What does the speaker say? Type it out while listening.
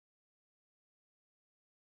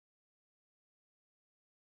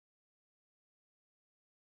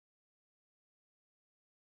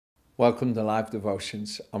Welcome to Live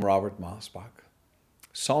Devotions. I'm Robert Mosbach.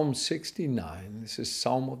 Psalm 69, this is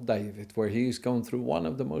Psalm of David, where he is going through one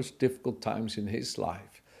of the most difficult times in his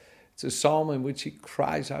life. It's a psalm in which he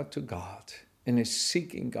cries out to God and is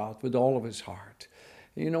seeking God with all of his heart.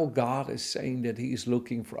 You know, God is saying that he is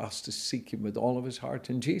looking for us to seek him with all of his heart.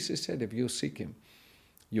 And Jesus said, if you'll seek him,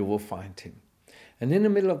 you will find him. And in the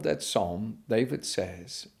middle of that psalm, David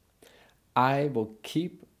says, I will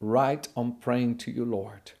keep right on praying to you,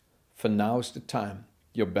 Lord. For now is the time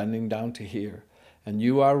you're bending down to hear, and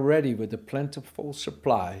you are ready with a plentiful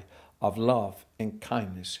supply of love and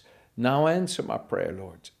kindness. Now answer my prayer,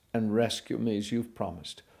 Lord, and rescue me as you've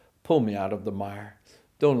promised. Pull me out of the mire.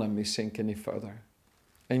 Don't let me sink any further.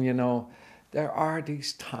 And you know, there are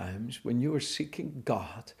these times when you are seeking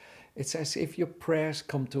God. It's as if your prayers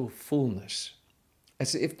come to fullness,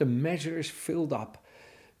 as if the measure is filled up.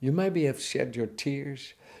 You maybe have shed your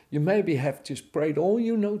tears. You maybe have just prayed all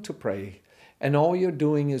you know to pray, and all you're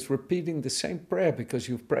doing is repeating the same prayer because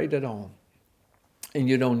you've prayed it all. And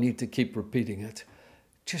you don't need to keep repeating it.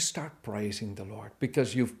 Just start praising the Lord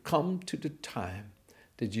because you've come to the time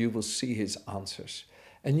that you will see his answers.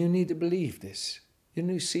 And you need to believe this.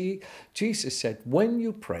 You see, Jesus said, when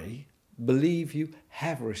you pray, believe you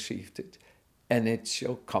have received it, and it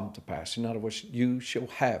shall come to pass. In other words, you shall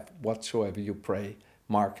have whatsoever you pray.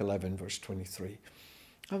 Mark 11, verse 23.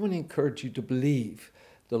 I want to encourage you to believe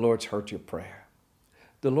the Lord's heard your prayer.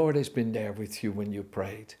 The Lord has been there with you when you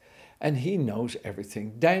prayed, and he knows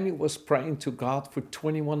everything. Daniel was praying to God for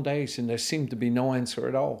 21 days, and there seemed to be no answer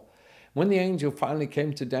at all. When the angel finally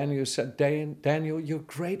came to Daniel and said, Daniel, you're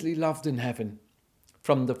greatly loved in heaven.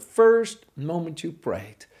 From the first moment you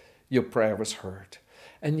prayed, your prayer was heard.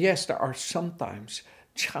 And yes, there are sometimes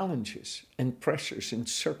challenges and pressures and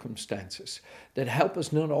circumstances that help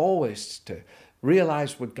us not always to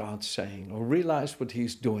realize what God's saying or realize what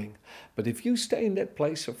he's doing. But if you stay in that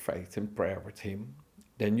place of faith and prayer with him,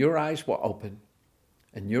 then your eyes will open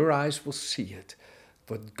and your eyes will see it,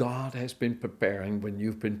 what God has been preparing when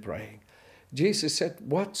you've been praying. Jesus said,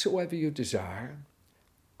 whatsoever you desire,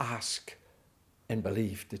 ask and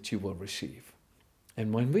believe that you will receive.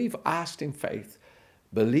 And when we've asked in faith,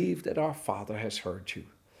 believe that our Father has heard you.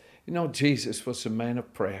 You know, Jesus was a man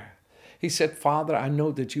of prayer. He said, Father, I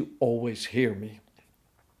know that you always hear me.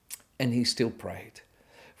 And he still prayed.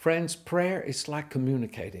 Friends, prayer is like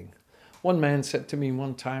communicating. One man said to me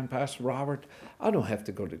one time, Pastor Robert, I don't have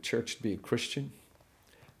to go to church to be a Christian.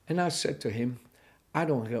 And I said to him, I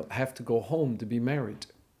don't have to go home to be married.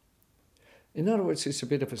 In other words, it's a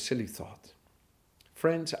bit of a silly thought.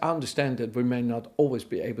 Friends, I understand that we may not always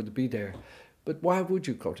be able to be there, but why would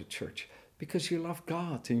you go to church? Because you love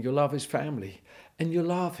God and you love his family and you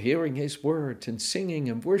love hearing his word and singing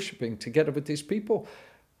and worshiping together with his people.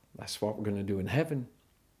 That's what we're going to do in heaven.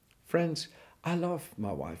 Friends, I love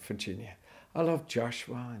my wife, Virginia. I love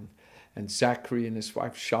Joshua and Zachary and his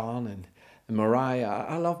wife, Sean and Mariah.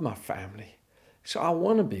 I love my family. So I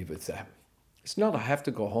want to be with them. It's not I have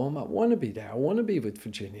to go home. I want to be there. I want to be with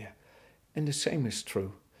Virginia. And the same is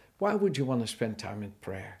true. Why would you want to spend time in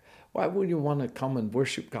prayer? Why would you want to come and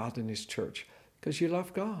worship God in his church? Because you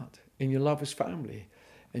love God and you love his family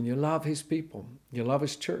and you love his people. You love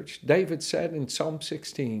his church. David said in Psalm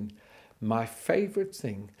 16, my favorite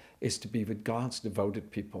thing is to be with God's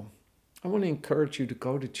devoted people. I want to encourage you to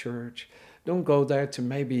go to church. Don't go there to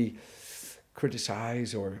maybe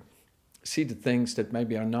criticize or see the things that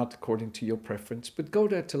maybe are not according to your preference, but go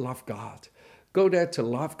there to love God. Go there to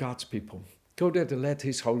love God's people. Go there to let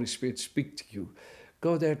his Holy Spirit speak to you.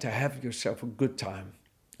 Go there to have yourself a good time,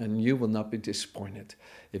 and you will not be disappointed.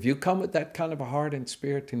 If you come with that kind of a heart and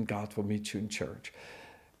spirit, then God will meet you in church.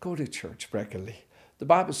 Go to church regularly. The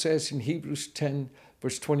Bible says in Hebrews 10,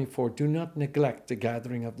 verse 24, do not neglect the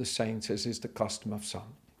gathering of the saints as is the custom of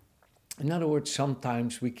some. In other words,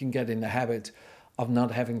 sometimes we can get in the habit of not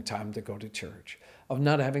having time to go to church, of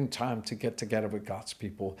not having time to get together with God's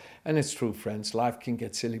people. And it's true, friends, life can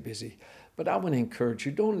get silly busy. But I want to encourage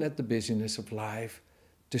you, don't let the busyness of life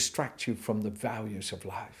distract you from the values of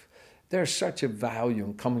life. There's such a value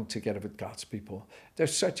in coming together with God's people.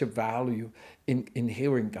 There's such a value in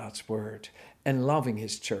hearing God's word and loving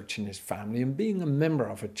his church and his family and being a member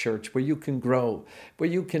of a church where you can grow, where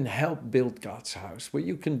you can help build God's house, where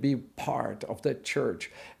you can be part of that church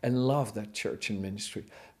and love that church and ministry.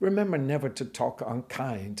 Remember never to talk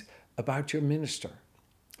unkind about your minister.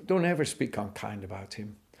 Don't ever speak unkind about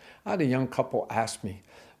him. I had a young couple ask me,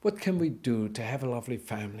 what can we do to have a lovely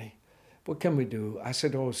family? What can we do? I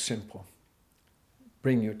said, oh, simple.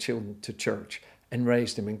 Bring your children to church and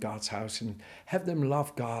raise them in God's house and have them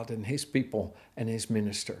love God and his people and his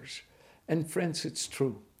ministers. And friends, it's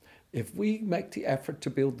true. If we make the effort to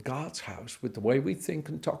build God's house with the way we think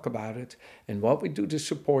and talk about it and what we do to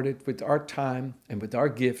support it with our time and with our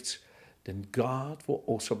gifts, then God will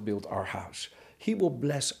also build our house. He will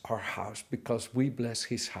bless our house because we bless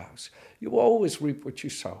his house. You will always reap what you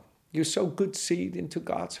sow. You sow good seed into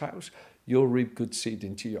God's house, you'll reap good seed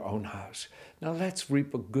into your own house. Now let's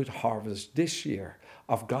reap a good harvest this year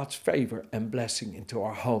of God's favor and blessing into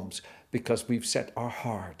our homes because we've set our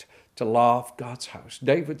heart to love God's house.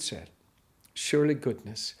 David said, surely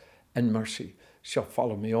goodness and mercy shall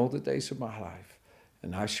follow me all the days of my life,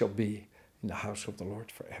 and I shall be in the house of the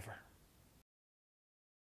Lord forever.